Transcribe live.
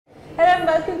and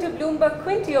welcome to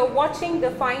BloombergQuint. You're watching the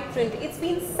fine print. It's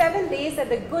been 7 days that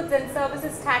the goods and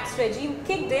services tax regime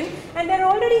kicked in, and there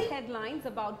are already headlines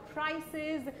about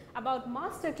prices, about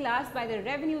masterclass by the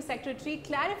Revenue Secretary,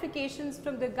 clarifications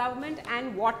from the government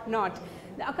and whatnot.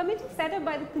 A committee set up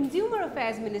by the Consumer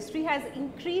Affairs Ministry has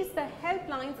increased the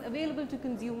helplines available to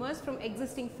consumers from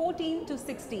existing 14 to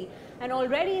 60, and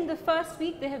already in the first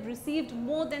week they have received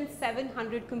more than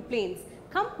 700 complaints.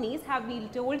 Companies have been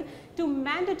told to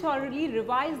mandatorily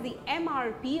revise the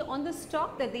MRP on the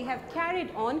stock that they have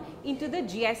carried on into the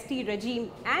GST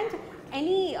regime, and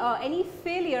any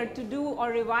failure to do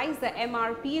or revise the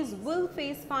MRPs will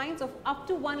face fines of up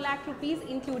to 1 lakh rupees,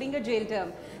 including a jail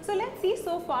term. So let's see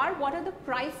so far what are the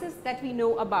prices that we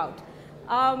know about.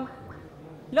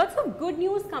 Lots of good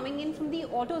news coming in from the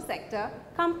auto sector.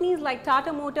 Companies like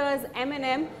Tata Motors,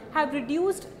 M&M have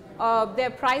reduced their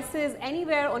prices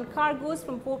anywhere on cargoes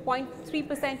from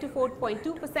 4.3% to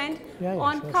 4.2%,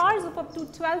 on cars of up to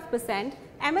 12%.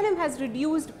 M&M has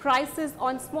reduced prices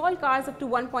on small cars up to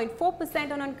 1.4%,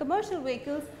 and on commercial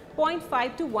vehicles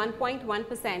 0.5 to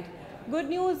 1.1%. Good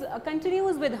news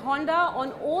continues with Honda.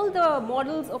 On all the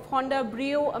models of Honda,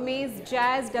 Brio, Amaze,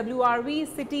 Jazz,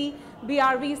 WRV, City,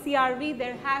 BRV, CRV,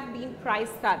 there have been price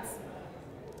cuts.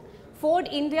 Ford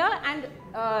India and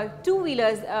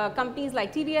two-wheelers, companies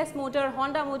like TVS Motor,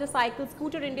 Honda Motorcycle,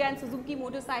 Scooter India and Suzuki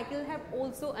Motorcycle have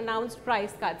also announced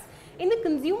price cuts. In the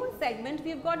consumer segment,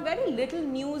 we have got very little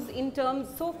news in terms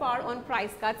so far on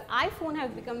price cuts. iPhone has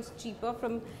become cheaper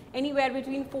from anywhere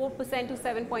between 4% to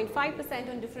 7.5%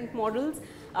 on different models.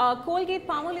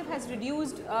 Colgate-Palmolive has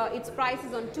reduced its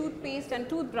prices on toothpaste and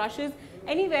toothbrushes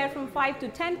anywhere from 5 to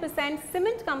 10%.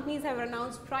 Cement companies have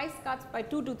announced price cuts by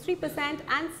 2 to 3%,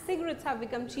 and cigarettes have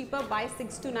become cheaper by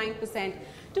 6 to 9%.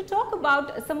 To talk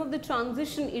about some of the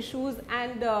transition issues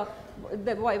and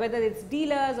whether it's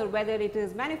dealers or whether it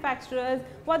is manufacturers,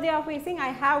 what they are facing, I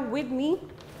have with me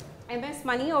MS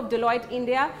Mani of Deloitte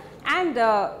India and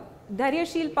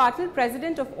Dharyashil Patil,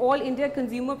 President of All India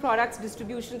Consumer Products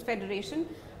Distribution Federation.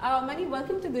 Mani,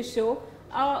 welcome to the show.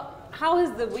 How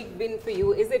has the week been for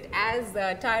you? Is it as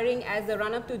tiring as the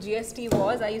run-up to GST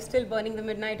was? Are you still burning the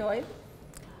midnight oil?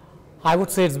 I would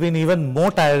say it's been even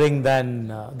more tiring than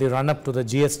the run-up to the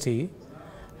GST,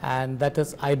 and that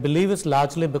is, I believe, is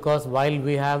largely because while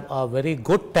we have a very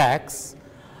good tax,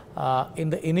 in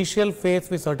the initial phase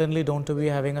we certainly don't be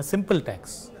having a simple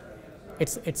tax.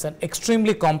 It's an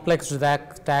extremely complex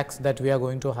tax that we are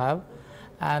going to have,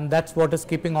 and that's what is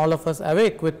keeping all of us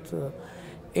awake with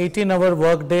 18-hour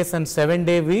work days and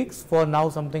 7-day weeks for now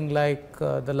something like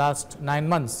the last 9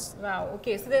 months. Wow,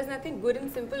 okay. So there's nothing good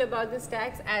and simple about this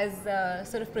tax as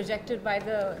sort of projected by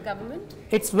the government?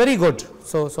 It's very good.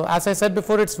 So as I said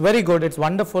before, it's very good, it's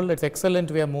wonderful, it's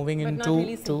excellent. We are moving but into... not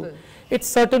really simple. It's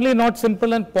certainly not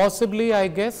simple, and possibly, I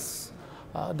guess,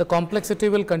 the complexity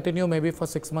will continue maybe for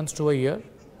 6 months to a year.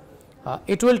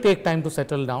 It will take time to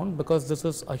settle down because this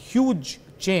is a huge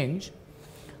change.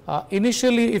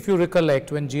 Initially, if you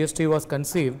recollect, when GST was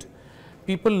conceived,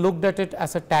 people looked at it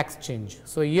as a tax change.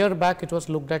 So a year back, it was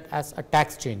looked at as a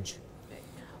tax change.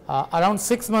 Around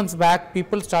 6 months back,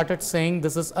 people started saying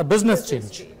this is a business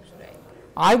change.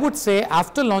 I would say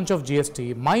after launch of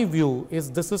GST, my view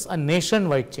is this is a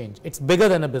nationwide change. It's bigger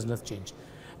than a business change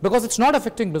because it's not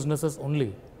affecting businesses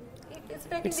only. It's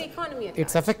affecting the economy.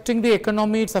 It's affecting the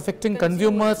economy, it's affecting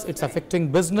consumers, it's affecting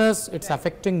business, it's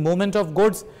affecting movement of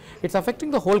goods, it's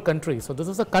affecting the whole country. So this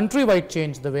is a countrywide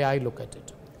change the way I look at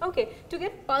it. Okay, to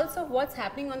get pulse of what's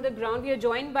happening on the ground, we are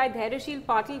joined by Dharyashil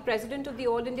Patil, President of the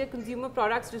All India Consumer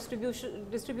Products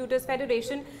Distributors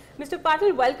Federation. Mr.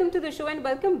 Patil, welcome to the show and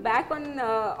welcome back on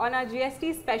our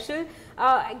GST special.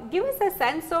 Give us a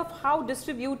sense of how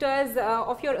distributors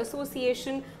of your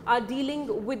association are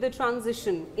dealing with the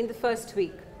transition in the first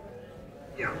week.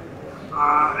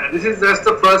 Yeah, this is just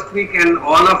the first week, and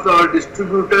all of our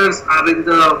distributors are in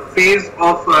the phase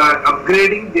of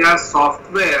upgrading their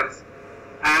softwares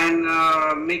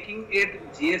and making it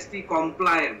GST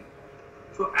compliant.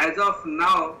 So as of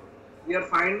now, we are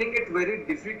finding it very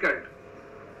difficult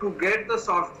to get the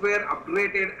software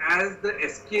upgraded, as the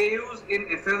SKUs in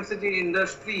FMCG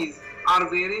industries are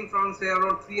varying from say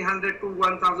around 300 to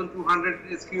 1200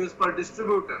 SKUs per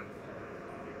distributor.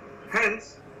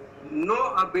 Hence,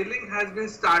 no billing has been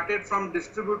started from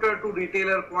distributor to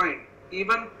retailer point.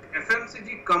 Even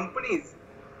FMCG companies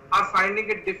are finding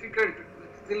it difficult.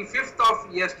 Till 5th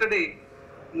of yesterday,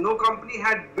 no company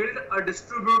had billed a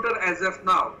distributor as of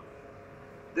now.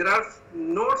 There are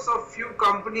notes of few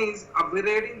companies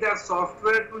upgrading their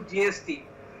software to GST,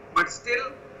 but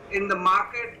still in the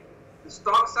market, the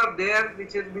stocks are there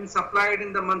which has been supplied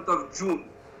in the month of June.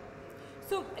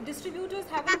 So distributors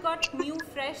haven't got new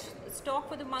fresh stock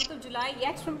for the month of July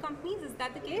yet from companies, is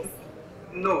that the case?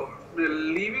 No,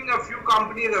 leaving a few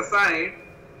companies aside,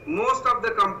 most of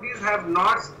the companies have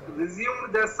not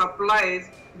resumed their supplies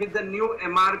with the new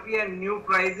MRP and new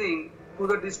pricing to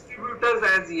the distributors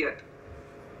as yet.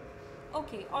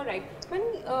 Okay, all right. When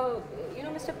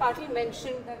Mr. Patil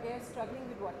mentioned that they are struggling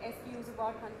with what SKUs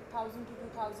about 1,000 to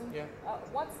 2,000. Yeah.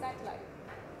 What's that like?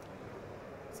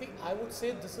 See, I would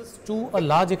say this is to a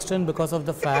large extent because of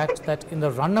the fact that in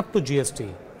the run up to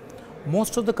GST,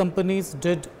 most of the companies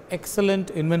did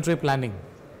excellent inventory planning.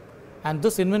 And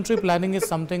this inventory planning is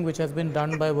something which has been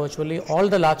done by virtually all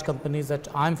the large companies that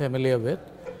I am familiar with.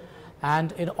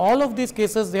 And in all of these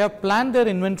cases, they have planned their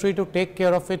inventory to take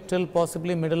care of it till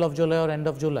possibly middle of July or end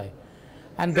of July.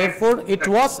 And therefore, it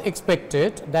was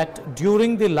expected that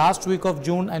during the last week of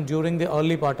June and during the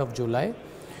early part of July,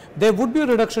 there would be a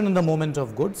reduction in the movement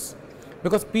of goods,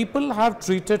 because people have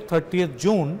treated 30th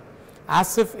June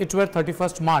as if it were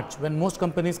 31st March when most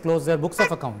companies close their books of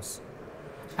accounts.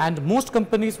 And most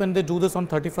companies, when they do this on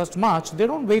 31st March, they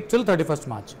don't wait till 31st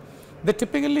March. They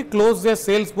typically close their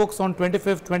sales books on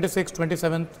 25th, 26th,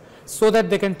 27th so that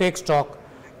they can take stock,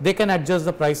 they can adjust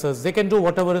the prices, they can do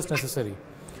whatever is necessary.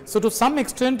 So to some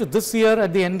extent this year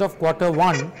at the end of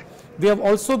Q1, we have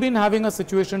also been having a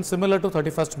situation similar to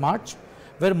 31st March,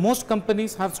 where most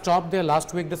companies have stopped their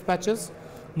last week dispatches,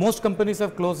 most companies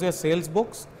have closed their sales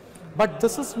books, but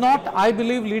this is not, I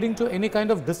believe, leading to any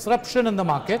kind of disruption in the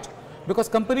market, because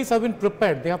companies have been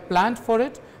prepared, they have planned for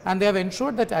it, and they have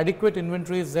ensured that adequate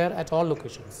inventory is there at all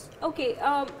locations. Okay,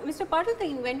 Mr. Patil, the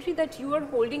inventory that you are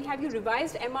holding, have you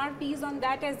revised MRPs on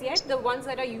that as yet, the ones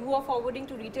that you are forwarding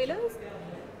to retailers?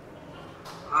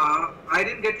 I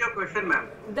didn't get your question, ma'am.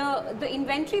 The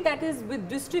inventory that is with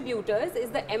distributors, is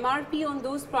the MRP on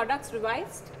those products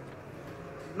revised?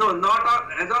 No, not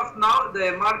as of now. The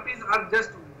MRPs are just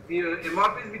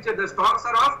MRPs which are the stocks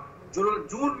are of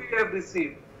June we have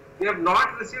received. We have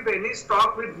not received any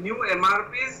stock with new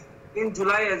MRPs in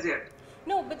July as yet.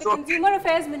 No, but the Consumer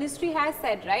Affairs Ministry has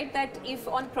said, right, that if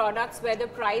on products where the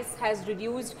price has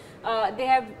reduced, they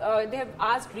have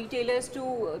asked retailers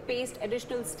to paste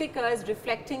additional stickers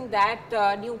reflecting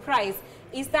that new price.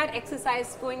 Is that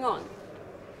exercise going on?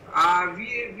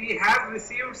 We have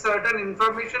received certain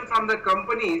information from the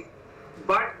companies,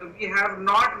 but we have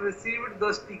not received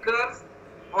the stickers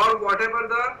or whatever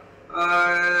the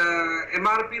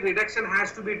MRP reduction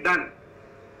has to be done.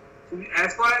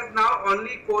 As far as now,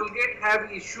 only Colgate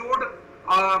have issued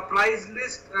a price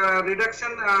list reduction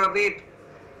rate,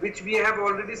 which we have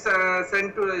already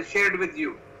shared with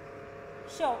you.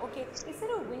 Sure. Okay. Is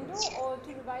there a window or to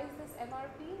revise this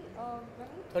MRP?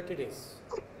 30 days.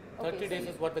 30 days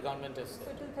is what the government has said.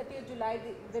 So till 30th July,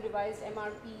 the revised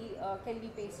MRP can be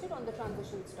pasted on the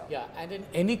transition stock. Yeah, and in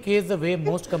any case, the way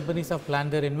most companies have planned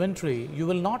their inventory, you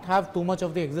will not have too much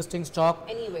of the existing stock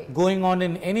going on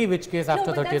in any which case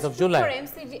after 30th of July. No, but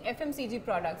that's true for FMCG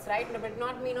products, right? No,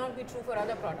 but may not be true for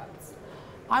other products.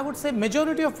 I would say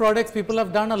majority of products, people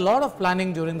have done a lot of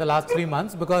planning during the last 3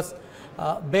 months, because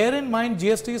bear in mind,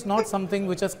 GST is not something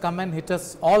which has come and hit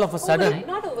us all of a sudden.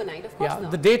 Not overnight, of course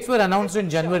not. The dates were announced in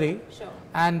January, Sure.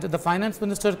 and the finance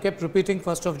minister kept repeating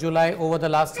 1st of July over the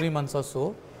last 3 months or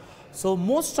so. So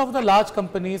most of the large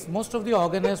companies, most of the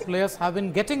organized players have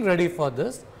been getting ready for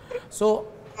this. So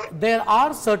there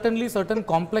are certainly certain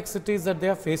complexities that they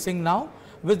are facing now,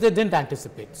 which they didn't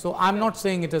anticipate. So I'm not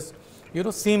saying it is,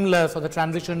 seamless or the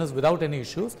transition is without any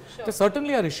issues. Sure. There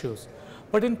certainly are issues.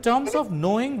 But in terms of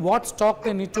knowing what stock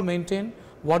they need to maintain,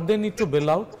 what they need to bill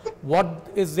out, what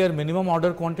is their minimum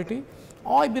order quantity,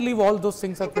 I believe all those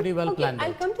things are pretty well planned.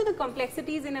 I'll come to the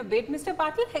complexities in a bit. Mr.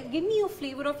 Patil, give me a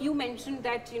flavor of, you mentioned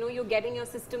that you're getting your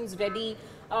systems ready.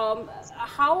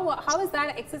 How is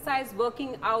that exercise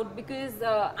working out? Because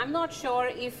I'm not sure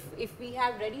if we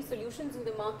have ready solutions in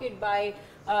the market by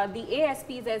the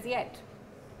ASPs as yet.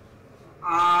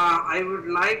 I would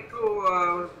like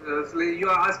to, you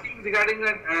are asking regarding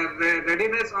the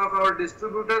readiness of our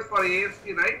distributors for ASP,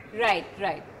 right?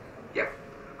 Right. Yeah.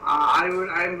 I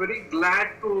am very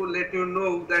glad to let you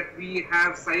know that we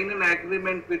have signed an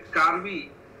agreement with Carvi,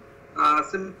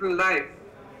 Simple Life,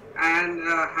 and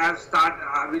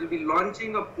will be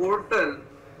launching a portal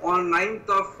on 9th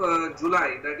of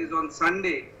July, that is on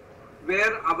Sunday,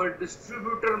 where our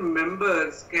distributor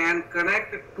members can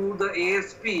connect to the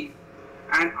ASP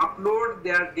and upload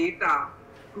their data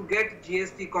to get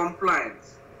GST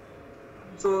compliance.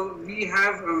 So we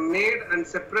have made a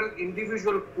separate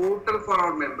individual portal for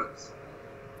our members.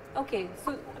 Okay,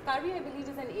 so Karvi, I believe,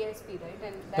 is an ASP, right?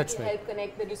 And that That's will right. help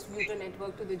connect the distributor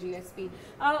network to the GSP.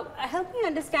 Help me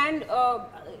understand,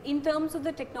 in terms of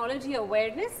the technology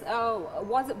awareness,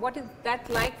 what is that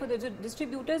like for the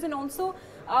distributors, and also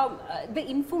the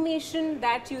information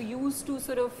that you used to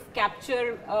sort of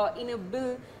capture in a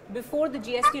bill before the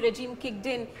GST regime kicked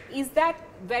in, is that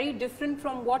very different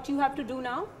from what you have to do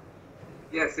now?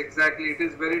 Yes, exactly. It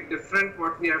is very different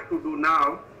what we have to do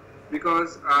now,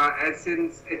 because as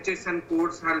since HSN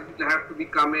codes have to be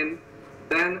come in,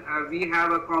 then we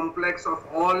have a complex of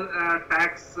all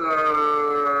tax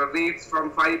rates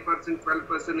from 5%,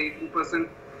 12%, 18%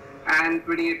 and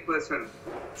 28%.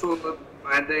 So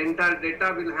the entire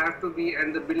data will have to be,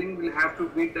 and the billing will have to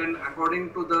be done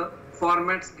according to the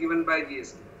formats given by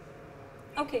GST.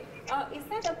 Okay, is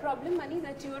that a problem, Mani,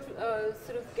 that you are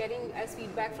sort of getting as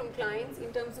feedback from clients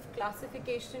in terms of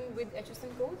classification with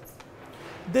HSN codes?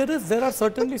 There are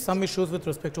certainly some issues with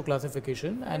respect to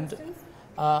classification, and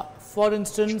for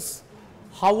instance,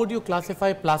 how would you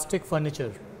classify plastic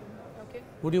furniture? Okay.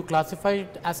 Would you classify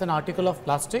it as an article of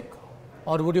plastic,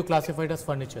 or would you classify it as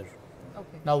furniture?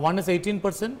 Okay. Now one is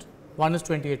 18%, one is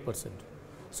 28%.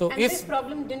 So and this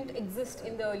problem didn't exist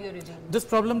in the earlier regime? This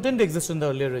problem didn't exist in the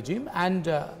earlier regime, and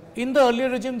in the earlier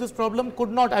regime this problem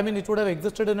could not, I mean it would have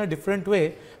existed in a different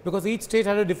way, because each state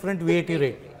had a different VAT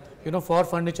rate, you know, for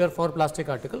furniture, for plastic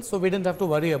articles, so we didn't have to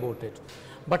worry about it.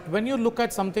 But when you look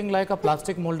at something like a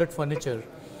plastic molded furniture,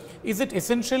 is it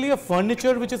essentially a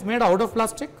furniture which is made out of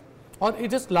plastic, or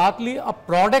it is largely a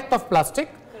product of plastic,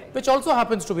 which also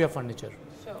happens to be a furniture?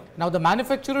 Now the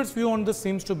manufacturer's view on this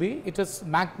seems to be, it is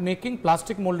making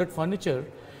plastic molded furniture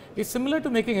is similar to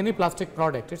making any plastic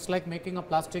product. It's like making a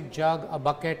plastic jug, a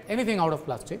bucket, anything out of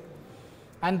plastic,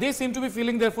 and they seem to be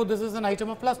feeling therefore this is an item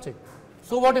of plastic.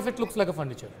 So what if it looks like a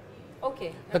furniture?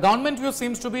 Okay. The government view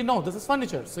seems to be, no, this is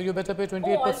furniture, so you better pay 28%.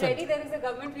 Oh, already there is a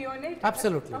government view on it?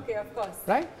 Absolutely. Okay, of course.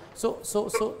 Right?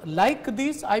 So like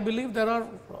these, I believe there are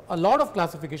a lot of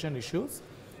classification issues.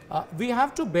 We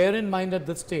have to bear in mind at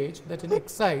this stage that in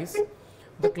excise,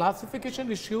 the classification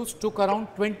issues took around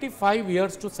 25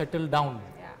 years to settle down.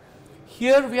 Yeah.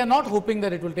 Here we are not hoping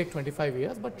that it will take 25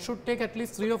 years, but should take at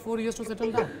least 3 or 4 years to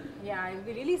settle down. Yeah, it will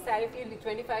be really sad if you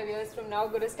 25 years from now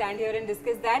going to stand here and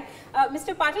discuss that.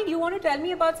 Mr. Patil, you want to tell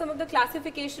me about some of the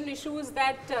classification issues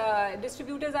that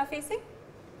distributors are facing?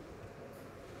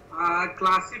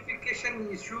 Classification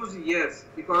issues, yes,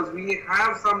 because we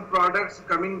have some products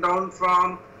coming down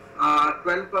from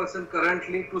 12%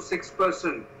 currently to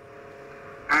 6%,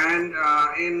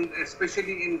 and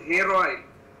especially in hair oil,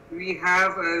 we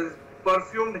have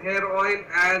perfumed hair oil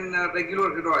and regular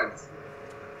hair oils.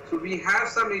 So we have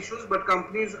some issues, but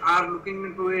companies are looking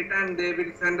into it, and they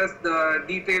will send us the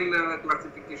detailed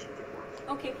classification reports.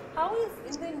 Okay, how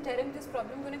is in the interim this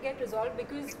problem going to get resolved?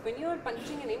 Because when you are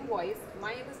punching an invoice,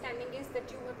 my understanding is that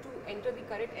you have to enter the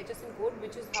correct HSN code,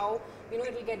 which is how, you know,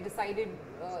 it will get decided,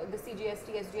 the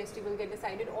CGST, SGST will get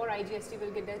decided, or IGST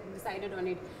will get decided on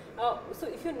it. So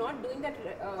if you're not doing that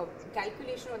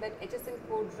calculation or that HSN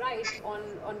code right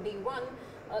on day one,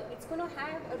 it's going to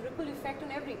have a ripple effect on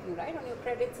everything, right? On your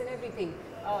credits and everything,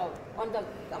 on the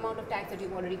amount of tax that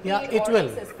you've already paid, or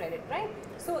excess credit, right?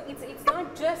 So it's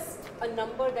not just a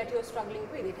number that you're struggling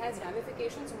with. It has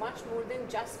ramifications much more than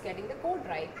just getting the code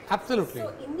right. Absolutely.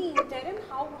 So in the interim,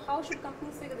 how should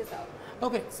companies figure this out?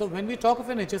 Okay, so when we talk of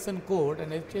an HSN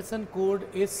code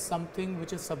is something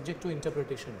which is subject to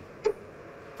interpretation.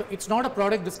 So it's not a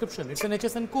product description, it's an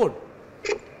HSN code.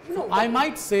 No, I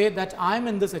might say that I am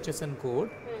in this HSN code.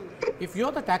 If you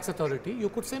are the tax authority, you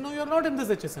could say, no, you are not in this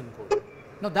HSN code.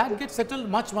 Now that gets settled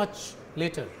much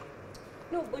later.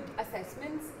 No, but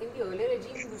assessments in the earlier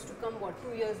regime used to come, what,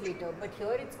 2 years later, but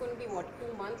here it's going to be, what,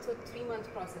 2 months or 3 months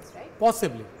process, right?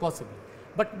 Possibly.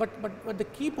 But the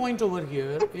key point over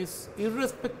here is,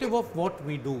 irrespective of what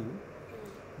we do,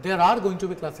 there are going to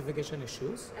be classification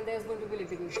issues. And there's going to be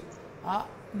litigation.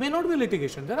 May not be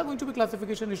litigation. There are going to be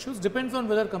classification issues. Depends on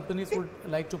whether companies would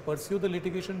like to pursue the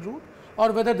litigation route,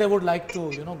 or whether they would like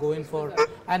to, you know, go in for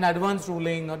an advance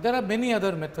ruling. Or there are many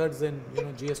other methods in, you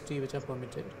know, GST which are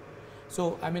permitted.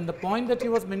 So I mean, the point that he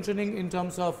was mentioning in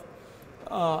terms of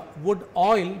would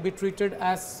oil be treated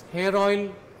as hair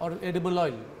oil or edible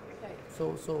oil? Right.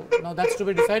 So now that's to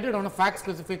be decided on a fact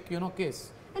specific, you know,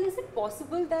 case. And is it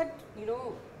possible that, you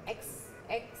know, X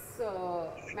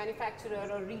manufacturer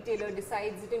or retailer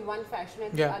decides it in one fashion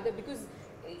and the other, because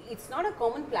it's not a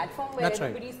common platform where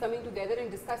everybody is coming together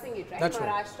and discussing it, right? In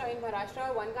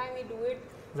Maharashtra, one guy may do it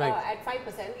at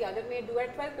 5%, the other may do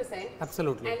at 12%.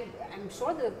 Absolutely. And I'm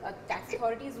sure the tax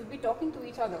authorities will be talking to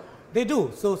each other. They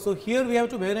do. So here we have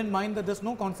to bear in mind that there's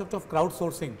no concept of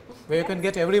crowdsourcing where you can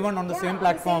get everyone on the same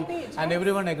platform and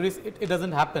everyone agrees. It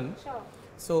doesn't happen. Sure.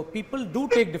 So people do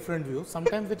take different views.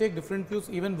 Sometimes they take different views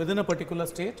even within a particular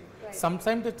state. Right.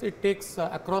 Sometimes it takes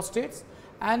across states,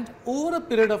 and over a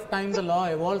period of time the law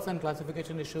evolves and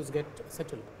classification issues get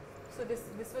settled. So this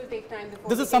will take time before.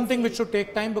 This is something which should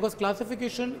take time, because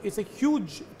classification is a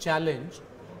huge challenge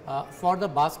for the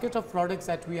basket of products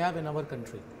that we have in our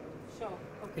country. Sure.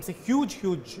 Okay. It's a huge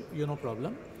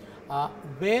problem.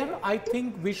 Where I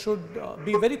think we should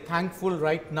be very thankful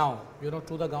right now,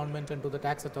 to the government and to the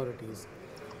tax authorities,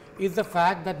 is the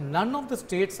fact that none of the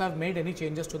states have made any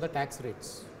changes to the tax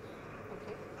rates.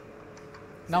 Okay.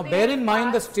 Now, bear in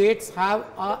mind the states have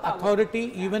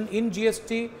authority even in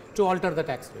GST to alter the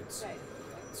tax rates. Right.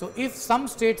 So, if some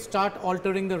states start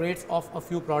altering the rates of a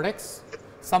few products,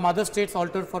 some other states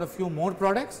alter for a few more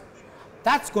products,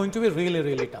 that's going to be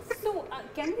really tough. So,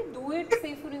 can they do it,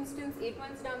 say for instance, 8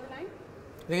 months down the line?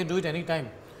 They can do it any time.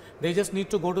 They just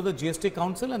need to go to the GST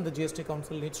Council, and the GST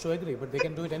Council needs to agree, but they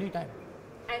can do it any time.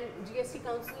 And GST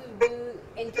Council will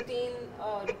entertain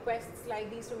requests like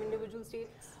these from individual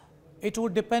states? It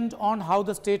would depend on how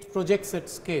the state projects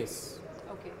its case.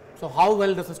 Okay. So, how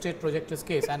well does the state project its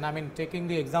case? And I mean, taking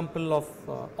the example of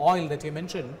oil that you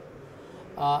mentioned,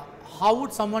 how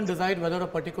would someone decide whether a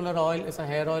particular oil is a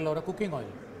hair oil or a cooking oil?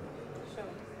 Sure.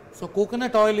 So,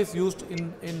 coconut oil is used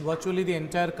in virtually the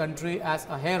entire country as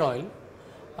a hair oil,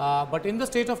 but in the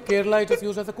state of Kerala it is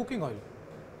used as a cooking oil.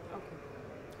 Okay.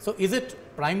 So, is it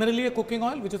primarily a cooking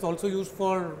oil which is also used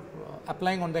for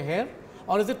applying on the hair,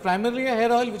 or is it primarily a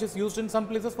hair oil which is used in some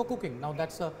places for cooking? Now,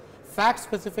 that's a fact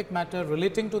specific matter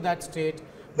relating to that state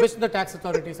which the tax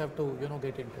authorities have to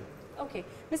get into. Okay.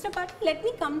 Mr. Patil, let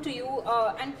me come to you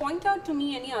and point out to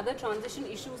me any other transition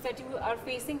issues that you are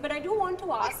facing, but I do want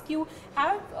to ask you,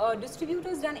 have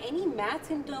distributors done any maths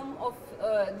in terms of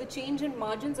the change in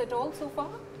margins at all so far?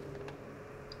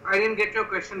 I didn't get your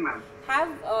question, ma'am.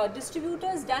 Have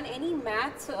distributors done any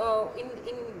maths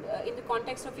in the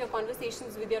context of your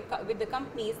conversations with the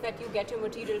companies that you get your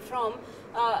material from,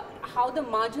 how the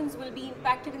margins will be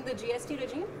impacted in the GST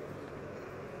regime?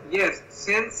 Yes,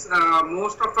 since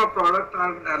most of our product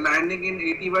are landing in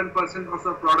 81% of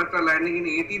the product are landing in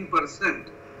 18%,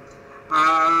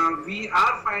 we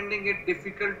are finding it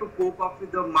difficult to cope up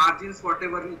with the margins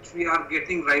whatever which we are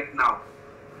getting right now.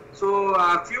 So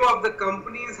a few of the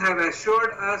companies have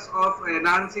assured us of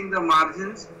enhancing the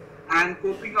margins and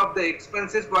coping up the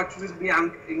expenses which will be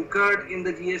incurred in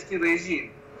the GST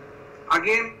regime.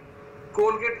 Again,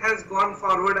 Colgate has gone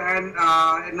forward and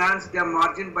enhanced their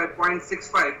margin by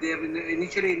 0.65. They have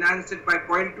initially enhanced it by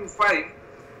 0.25,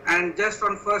 and just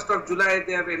on 1st of July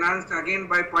they have enhanced again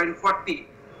by 0.40.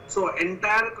 So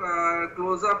entire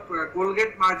close-up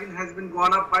Colgate margin has been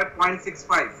gone up by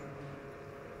 0.65.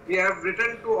 We have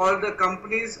written to all the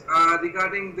companies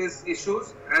regarding these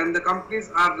issues, and the companies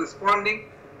are responding,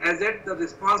 as yet the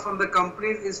response from the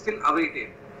companies is still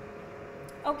awaited.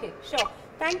 Okay, sure.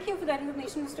 Thank you for that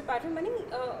information, Mr. Patil. Many,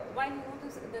 while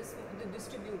the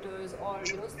distributors or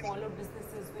smaller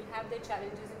businesses will have their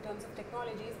challenges in terms of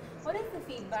technologies, what is the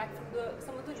feedback from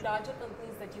some of the larger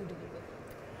companies that you deal with?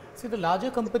 See, the larger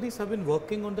companies have been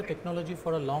working on the technology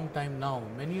for a long time now.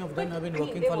 Many of them have been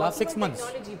working for last 6 months.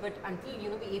 Technology, but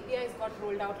until the APIs got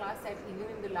rolled out last time, even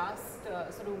in the last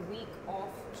sort of week of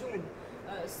June.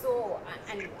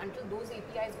 And until those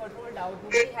APIs got rolled out,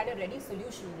 nobody had a ready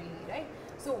solution really, right?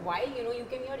 So while your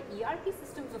ERP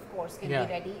systems of course can be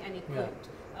ready and equipped,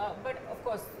 but of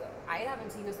course I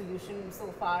haven't seen a solution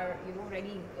so far,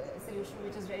 ready solution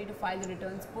which is ready to file the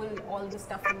returns, pull all the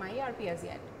stuff from my ERP as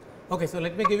yet. Okay, so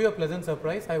let me give you a pleasant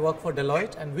surprise. I work for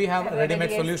Deloitte and we have a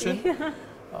ready-made solution.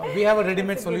 We have a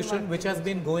ready-made solution which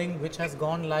has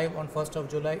gone live on 1st of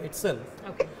July itself.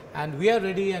 Okay. And we are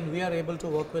ready and we are able to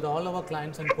work with all our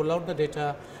clients and pull out the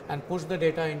data and push the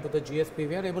data into the GSP.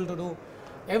 We are able to do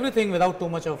everything without too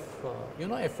much of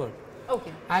effort.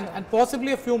 Okay. And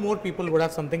possibly a few more people would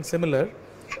have something similar,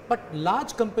 but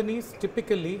large companies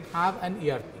typically have an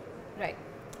ERP. Right.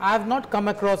 I have not come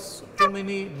across too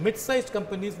many mid-sized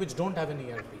companies which don't have an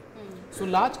ERP. So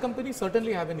large companies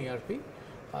certainly have an ERP.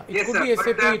 It could be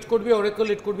SAP, it could be Oracle,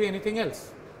 it could be anything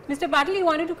else. Mr. Patil, you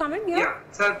wanted to comment here? Yeah,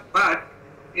 sir, but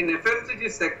in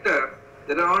FMCG sector,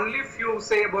 there are only few,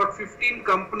 say about 15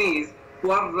 companies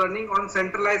who are running on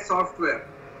centralized software.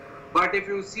 But if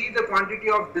you see the quantity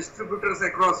of distributors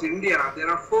across India, there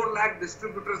are 4 lakh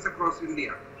distributors across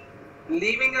India.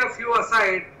 Leaving a few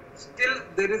aside, still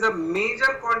there is a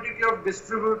major quantity of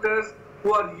distributors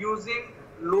who are using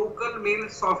local mail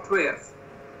softwares,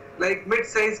 like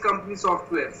mid-sized company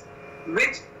softwares,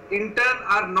 which in turn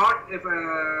are not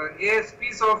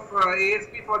ASPs of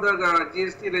ASP for the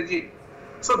GST regime.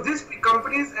 So these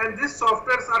companies and these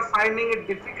softwares are finding it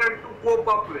difficult to cope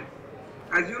up with.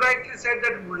 As you rightly said,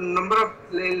 that number of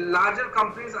larger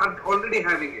companies are already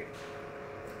having it.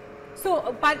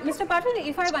 So, Mr. Patil,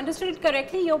 if I have understood it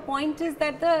correctly, your point is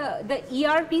that the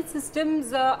ERP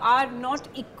systems are not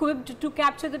equipped to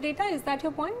capture the data. Is that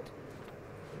your point?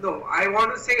 No, I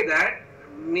want to say that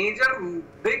major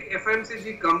big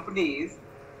FMCG companies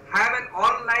have an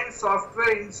online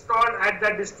software installed at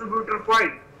the distributor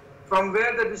point, from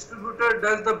where the distributor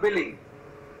does the billing.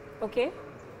 Okay.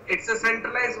 It's a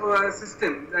centralized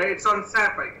system. It's on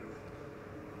SAP, I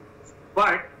guess.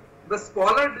 But the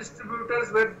smaller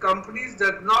distributors, where companies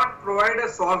does not provide a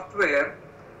software,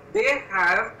 they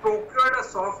have procured a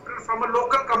software from a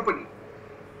local company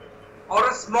or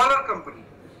a smaller company.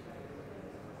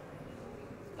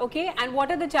 Okay, and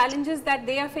what are the challenges that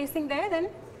they are facing there then?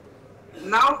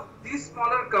 Now, these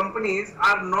smaller companies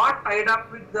are not tied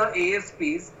up with the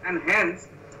ASPs, and hence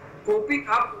coping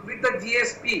up with the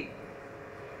GSP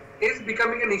is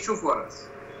becoming an issue for us.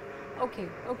 Okay,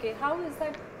 okay. How is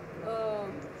that?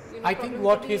 I think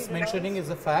what he is mentioning is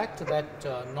the fact that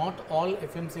not all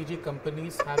FMCG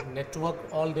companies have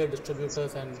networked all their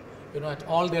distributors and at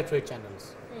all their trade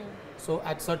channels. So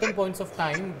at certain points of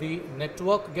time, the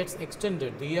network gets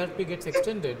extended, the ERP gets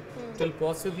extended till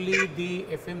possibly the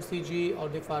FMCG or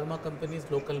the pharma company's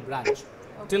local branch. Okay.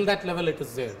 Till that level it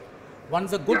is there.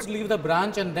 Once the goods leave the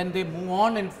branch and then they move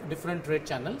on in different trade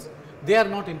channels, they are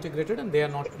not integrated and they are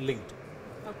not linked.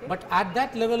 Okay. But at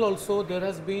that level also, there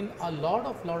has been a lot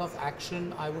of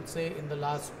action, I would say, in the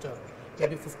last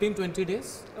maybe 15-20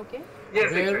 days. Okay.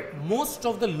 Yes, where exactly. Most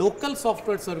of the local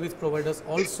software service providers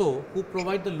also, who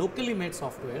provide the locally made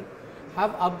software,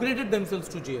 have upgraded themselves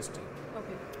to GST.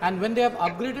 Okay. And when they have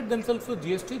upgraded themselves to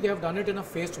GST, they have done it in a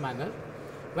phased manner,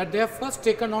 where they have first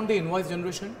taken on the invoice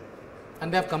generation,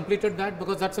 and they have completed that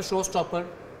because that's a showstopper.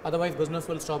 Otherwise, business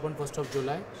will stop on 1st of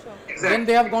July. Sure. Exactly. Then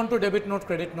they have gone to debit note,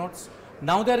 credit notes.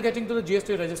 Now they are getting to the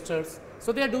GST registers.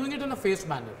 So they are doing it in a phased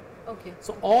manner. Okay.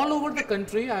 So all over the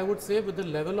country, I would say, with the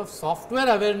level of software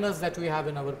awareness that we have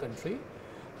in our country,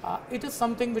 it is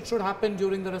something which should happen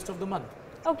during the rest of the month.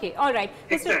 Okay, all right.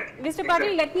 Mr.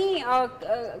 Patil, let me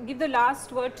give the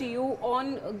last word to you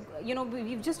on,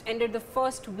 we've just ended the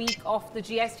first week of the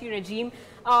GST regime.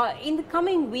 In the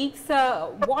coming weeks,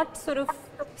 what sort of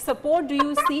support do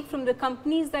you seek from the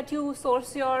companies that you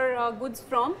source your goods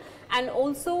from? And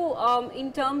also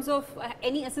in terms of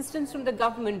any assistance from the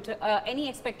government, any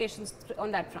expectations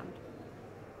on that front?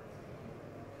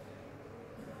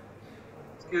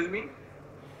 Excuse me?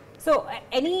 So,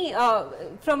 any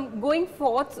from going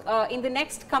forth in the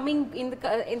next coming in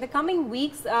the coming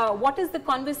weeks, what is the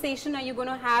conversation are you going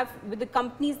to have with the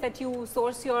companies that you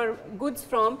source your goods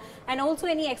from, and also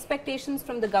any expectations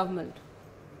from the government?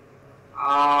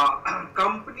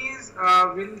 Companies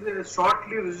will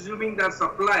shortly resuming their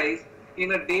supplies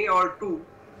in a day or two,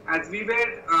 as we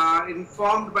were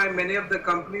informed by many of the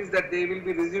companies that they will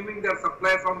be resuming their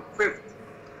supply from 5th.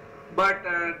 But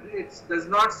it does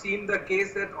not seem the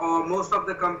case that most of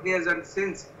the companies, and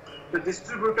since the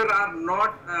distributor are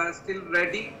not still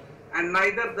ready, and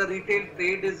neither the retail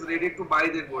trade is ready to buy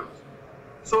the goods.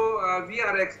 So we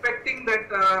are expecting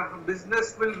that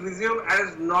business will resume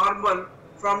as normal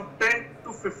from 10th to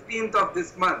 15th of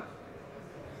this month.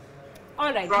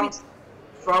 All right.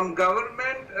 From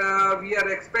government, we are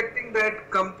expecting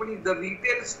that the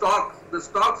retail stocks, the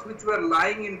stocks which were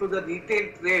lying into the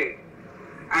retail trade,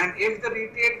 and if the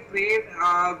retail trade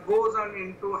goes on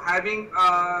into having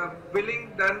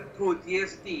billing done through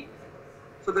GST,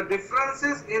 so the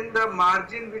differences in the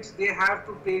margin which they have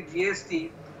to pay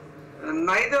GST,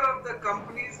 neither of the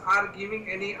companies are giving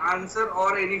any answer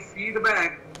or any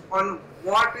feedback on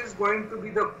what is going to be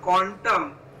the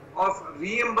quantum of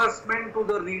reimbursement to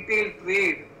the retail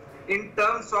trade in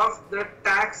terms of the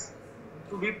tax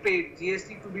to be paid,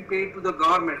 GST to be paid to the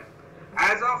government.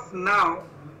 As of now,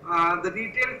 the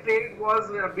retail trade was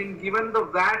been given the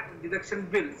VAT deduction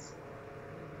bills,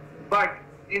 but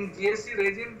in GST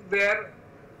regime where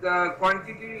the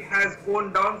quantity has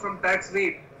gone down from tax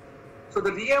rate, so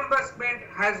the reimbursement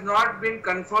has not been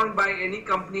confirmed by any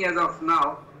company as of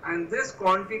now, and this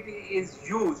quantity is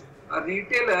huge. A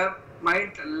retailer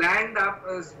might land up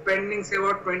spending say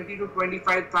about 20 to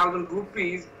 25,000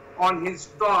 rupees on his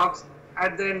stocks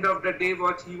at the end of the day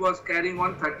what he was carrying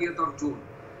on 30th of June.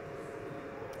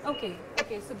 Okay.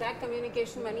 Okay, so that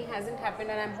communication, Mani, hasn't happened,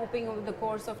 and I'm hoping over the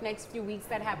course of next few weeks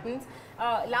that happens.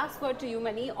 Last word to you,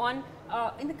 Mani, on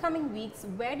in the coming weeks,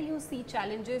 where do you see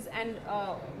challenges, and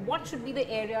what should be the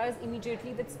areas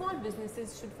immediately that small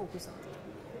businesses should focus on?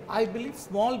 I believe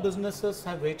small businesses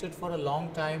have waited for a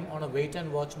long time on a wait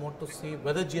and watch mode to see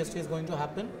whether GST is going to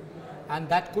happen, and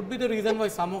that could be the reason why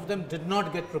some of them did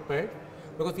not get prepared.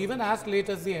 Because even as late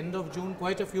as the end of June,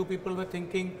 quite a few people were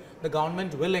thinking the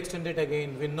government will extend it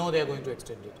again. We know they are going to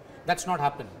extend it. That's not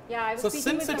happened. Yeah, I was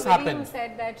speaking with somebody who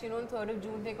said that, on 3rd of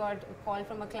June they got a call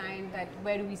from a client that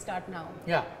where do we start now?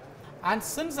 Yeah, and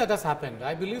since that has happened,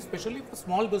 I believe especially for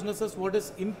small businesses, what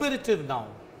is imperative now,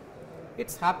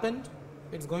 it's happened,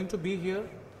 it's going to be here.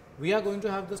 We are going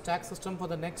to have this tax system for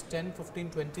the next 10,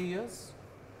 15, 20 years.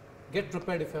 Get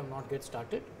prepared if you have not get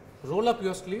started. Roll up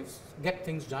your sleeves, get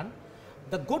things done.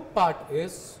 The good part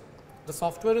is the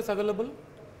software is available,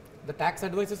 the tax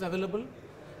advice is available.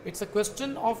 It's a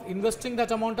question of investing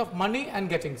that amount of money and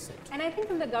getting set. And I think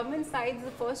from the government side,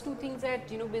 the first two things that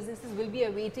businesses will be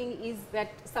awaiting is that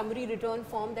summary return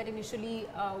form that initially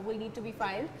will need to be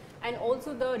filed, and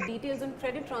also the details on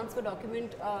credit transfer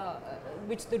document,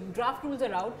 which the draft rules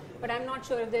are out, but I'm not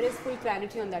sure if there is full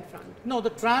clarity on that front. No, the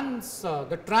trans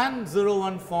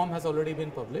 01 form has already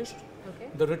been published. Okay.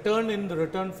 The return in the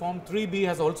return form 3B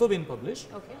has also been published.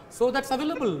 Okay. So that's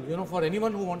available, for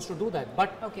anyone who wants to do that.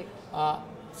 But okay.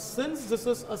 Since this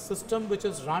is a system which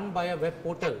is run by a web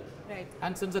portal, right,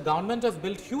 and since the government has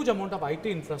built huge amount of IT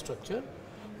infrastructure,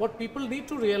 what people need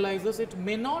to realize is it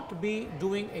may not be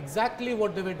doing exactly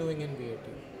what they were doing in VAT.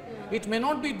 Yeah. It may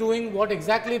not be doing what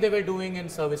exactly they were doing in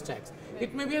service tax. Right.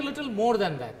 It may be a little more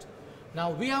than that.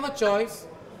 Now we have a choice.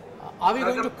 Are we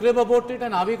going to crib about it,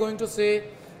 and are we going to say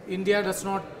India does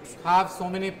not have so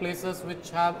many places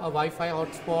which have a Wi-Fi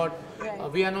hotspot?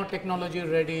 Right. We are not technology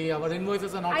ready, our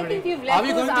invoices are not ready. I think we've left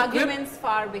those arguments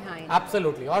far behind.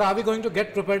 Absolutely. Or are we going to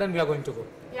get prepared and we are going to go?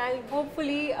 Yeah,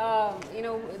 hopefully,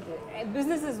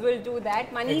 businesses will do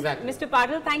that. Mani, exactly. Mr.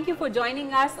 Patil, thank you for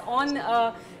joining us on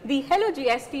the Hello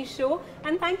GST show,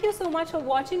 and thank you so much for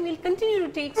watching. We'll continue to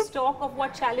take stock of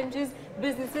what challenges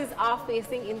businesses are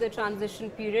facing in the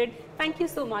transition period. Thank you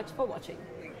so much for watching.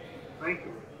 Thank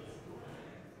you.